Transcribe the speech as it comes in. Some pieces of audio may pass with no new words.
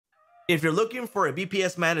If you're looking for a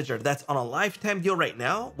VPS manager that's on a lifetime deal right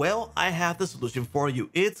now, well, I have the solution for you.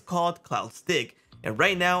 It's called CloudStick. And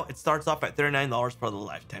right now it starts off at $39 for the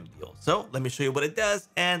lifetime deal. So let me show you what it does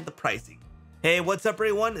and the pricing. Hey, what's up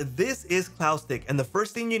everyone? This is CloudStick, and the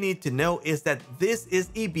first thing you need to know is that this is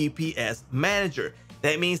a VPS manager.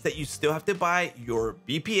 That means that you still have to buy your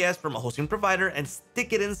VPS from a hosting provider and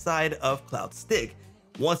stick it inside of CloudStick.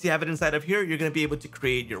 Once you have it inside of here, you're going to be able to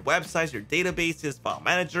create your websites, your databases, file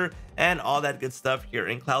manager, and all that good stuff here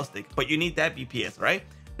in CloudStick. But you need that VPS, right?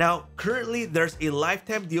 Now, currently there's a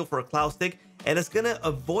lifetime deal for CloudStick, and it's going to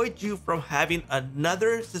avoid you from having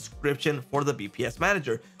another subscription for the VPS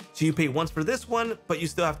manager. So you pay once for this one, but you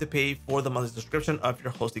still have to pay for the monthly subscription of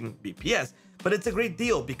your hosting VPS. But it's a great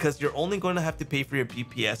deal because you're only going to have to pay for your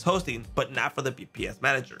VPS hosting, but not for the VPS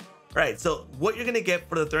manager. All right, so what you're going to get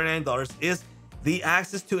for the $39 is the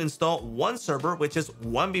access to install one server, which is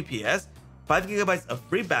one VPS, 5 GB of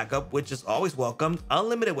free backup, which is always welcomed,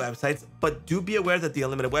 unlimited websites, but do be aware that the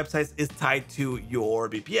unlimited websites is tied to your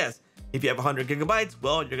VPS. If you have 100 GB,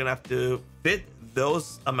 well, you're gonna have to fit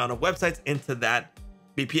those amount of websites into that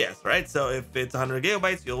VPS, right? So if it's 100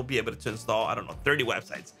 GB, you'll be able to install, I don't know, 30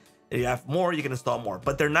 websites. If you have more, you can install more,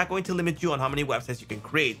 but they're not going to limit you on how many websites you can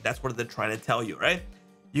create. That's what they're trying to tell you, right?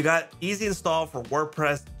 You got easy install for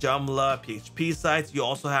WordPress, Joomla, PHP sites. You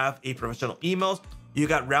also have a professional emails. You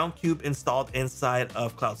got Roundcube installed inside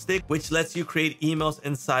of CloudStick, which lets you create emails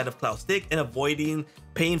inside of CloudStick and avoiding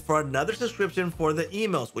paying for another subscription for the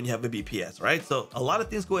emails when you have a VPS, right? So a lot of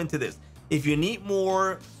things go into this. If you need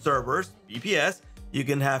more servers, VPS, you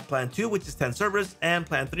can have plan 2, which is 10 servers, and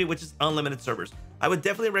plan 3, which is unlimited servers. I would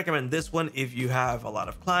definitely recommend this one if you have a lot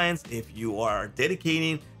of clients, if you are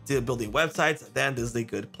dedicating to building websites, then this is a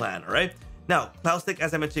good plan. All right, now CloudStick,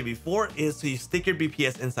 as I mentioned before, is so you stick your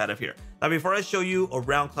VPS inside of here. Now before I show you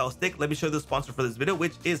around CloudStick, let me show you the sponsor for this video,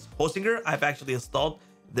 which is Hostinger. I've actually installed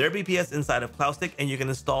their VPS inside of CloudStick, and you can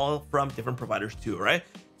install from different providers too. Right,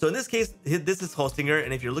 so in this case, this is Hostinger,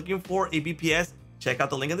 and if you're looking for a VPS, check out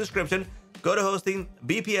the link in the description. Go to hosting,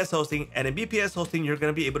 VPS hosting, and in VPS hosting, you're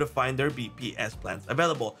going to be able to find their VPS plans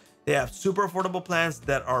available. They have super affordable plans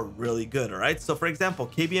that are really good. All right, so for example,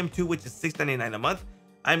 KBM2, which is $6.99 a month,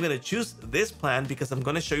 I'm going to choose this plan because I'm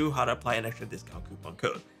going to show you how to apply an extra discount coupon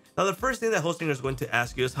code. Now, the first thing that Hostinger is going to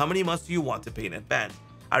ask you is how many months do you want to pay in advance?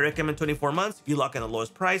 I recommend 24 months. You lock in the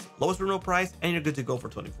lowest price, lowest renewal price, and you're good to go for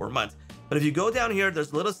 24 months. But if you go down here,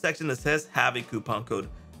 there's a little section that says have a coupon code.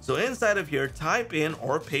 So inside of here, type in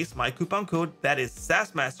or paste my coupon code, that is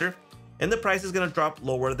SAASMASTER, and the price is going to drop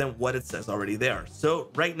lower than what it says already there. So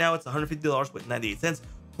right now it's $150 with 98 cents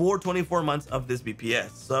for 24 months of this VPS.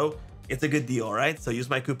 So it's a good deal, all right? So use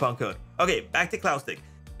my coupon code. Okay, back to CloudStick.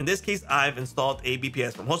 In this case, I've installed a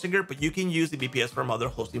VPS from Hostinger, but you can use the VPS from other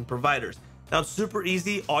hosting providers. Now it's super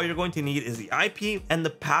easy. All you're going to need is the IP and the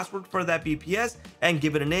password for that VPS, and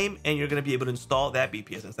give it a name, and you're going to be able to install that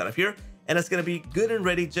VPS inside of here. And it's going to be good and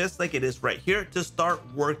ready just like it is right here to start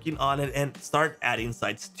working on it and start adding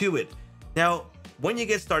sites to it. Now, when you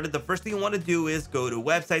get started, the first thing you want to do is go to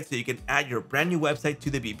websites so you can add your brand new website to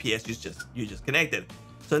the VPS you just connected.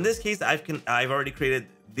 So in this case, I've already created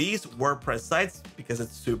these WordPress sites because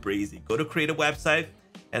it's super easy. Go to create a website,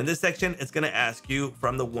 and in this section, it's going to ask you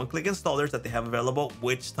from the one-click installers that they have available,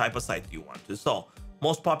 which type of site do you want to install.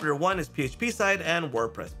 Most popular one is PHP site and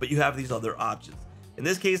WordPress, but you have these other options. In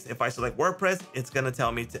this case, if I select WordPress, it's going to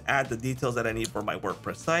tell me to add the details that I need for my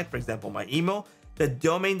WordPress site. For example, my email, the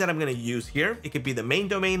domain that I'm going to use here. It could be the main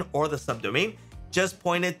domain or the subdomain. Just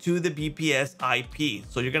point it to the VPS IP.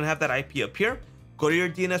 So you're going to have that IP up here. Go to your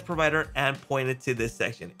DNS provider and point it to this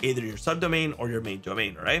section, either your subdomain or your main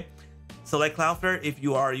domain, right? Select Cloudflare if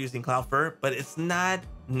you are using Cloudflare, but it's not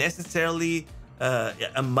necessarily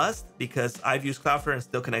a must because I've used Cloudflare and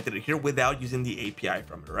still connected it here without using the API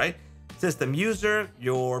from it, right? System user,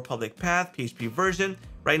 your public path, PHP version.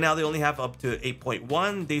 Right now, they only have up to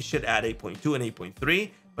 8.1. They should add 8.2 and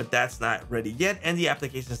 8.3, but that's not ready yet. And the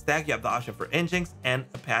application stack, you have the option for Nginx and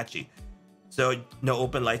Apache. So no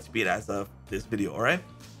Open Lightspeed as of this video, all right?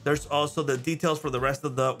 There's also the details for the rest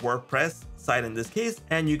of the WordPress site in this case,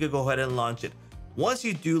 and you can go ahead and launch it. Once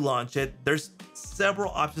you do launch it, there's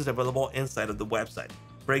several options available inside of the website.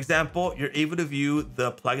 For example, you're able to view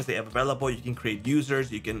the plugins they have available. You can create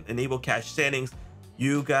users, you can enable cache settings.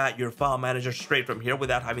 You got your file manager straight from here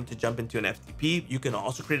without having to jump into an FTP. You can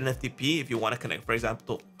also create an FTP if you want to connect, for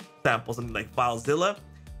example, something like FileZilla.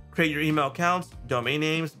 Create your email accounts, domain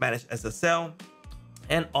names, manage SSL,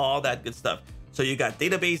 and all that good stuff. So you got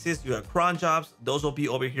databases, you got cron jobs. Those will be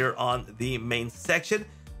over here on the main section.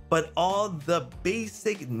 But all the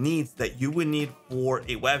basic needs that you would need for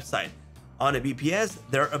a website. on a VPS,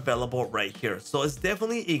 they're available right here. So it's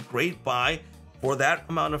definitely a great buy for that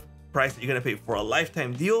amount of price that you're gonna pay for a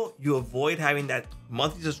lifetime deal. You avoid having that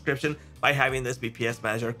monthly subscription by having this VPS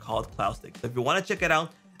manager called CloudStick. So if you want to check it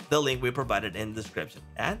out, the link we provided in the description.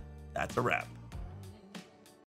 And that's a wrap.